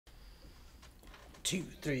2,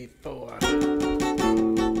 3, 4.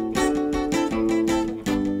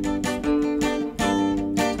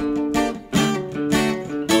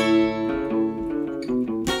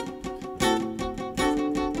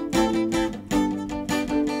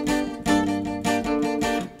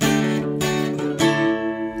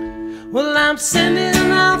 Well, I'm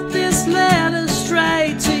sending off this letter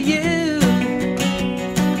straight to you.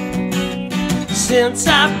 Since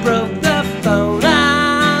I broke the phone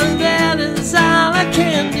line, that is all I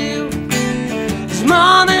can do. There's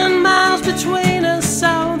more than miles between us,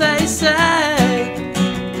 so they say.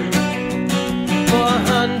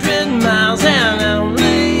 400 miles and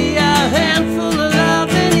only a handful of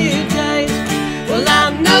loving you days. Well,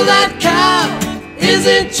 I know that car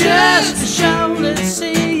isn't just a show. Let's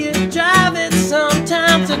see you drive it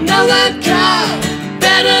sometimes. I know that car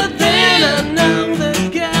better than I know the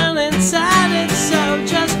girl inside it. So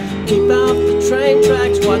just keep off the train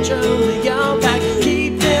tracks, watch over your back.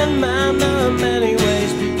 Keep in mind the many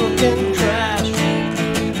ways people can crash.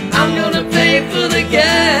 I'm gonna pay for the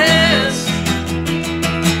gas.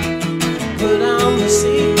 Put on the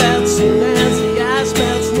seatbelt soon as the ice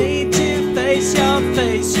melts. Need to face your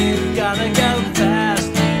face, you gotta go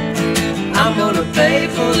fast. I'm gonna pay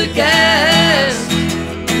for the gas.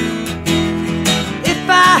 If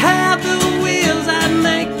I had the wheels, I'd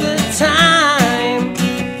make the time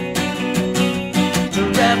to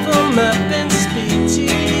rev them up and speak to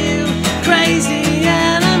you. Crazy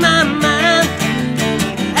out of my mind.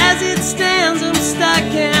 As it stands, I'm stuck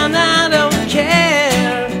and I don't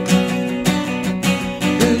care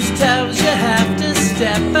whose toes you have to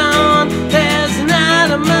step on. There's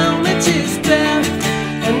not a moment to spare.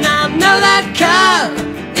 And I know that car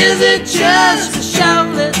isn't just a show.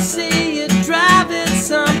 Let's see you drive it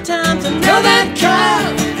sometimes. I know that car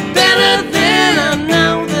better than I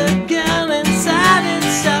know the girl inside it.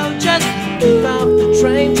 So just keep off the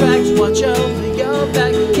train tracks, watch over your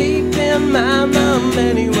back. Keep in mind the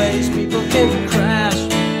many ways people can crash.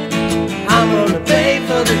 I'm gonna pay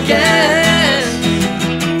for the gas.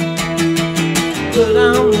 Put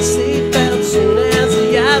on the seatbelt soon as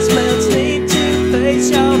the ice melts. Need to face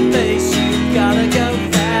your face, you gotta go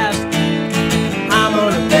fast. I'm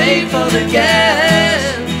gonna pay for the gas,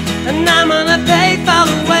 and I'm gonna pay for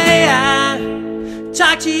the way I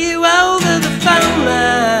talk to you over the phone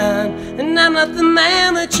line. And I'm not the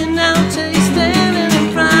man that you know till you're standing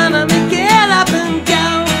in front of me. Get up and go.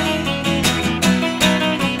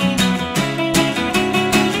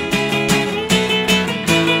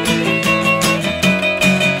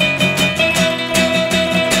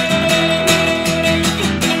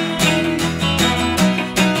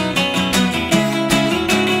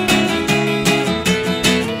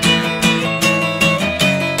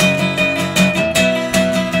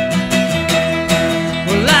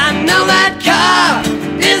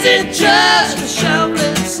 Isn't just a show.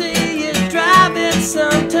 Let's see you drive it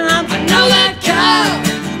sometime. I know that car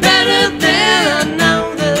better than I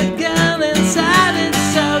know the girl inside it.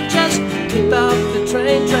 So just keep off the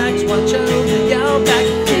train tracks, watch over your back.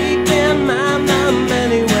 Keep in mind the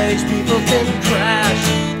many ways people can crash.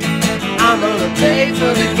 I'm gonna pay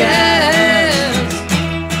for the gas.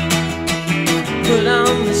 Put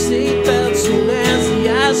on the seatbelt soon as the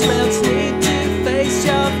ice melts. Need to face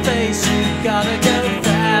your face, you gotta go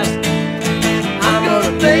fast. I'm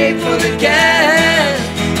gonna pay for the gas.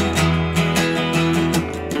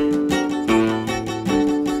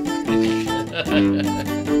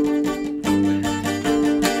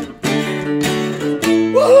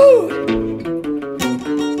 Woohoo!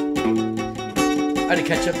 I had to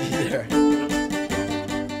catch up to you there.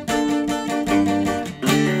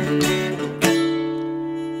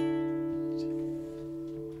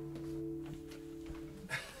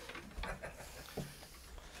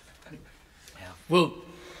 Whoa,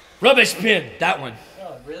 rubbish bin, that one.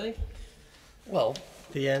 Oh, really? Well,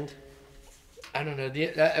 The end? I don't know,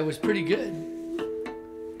 it was pretty good.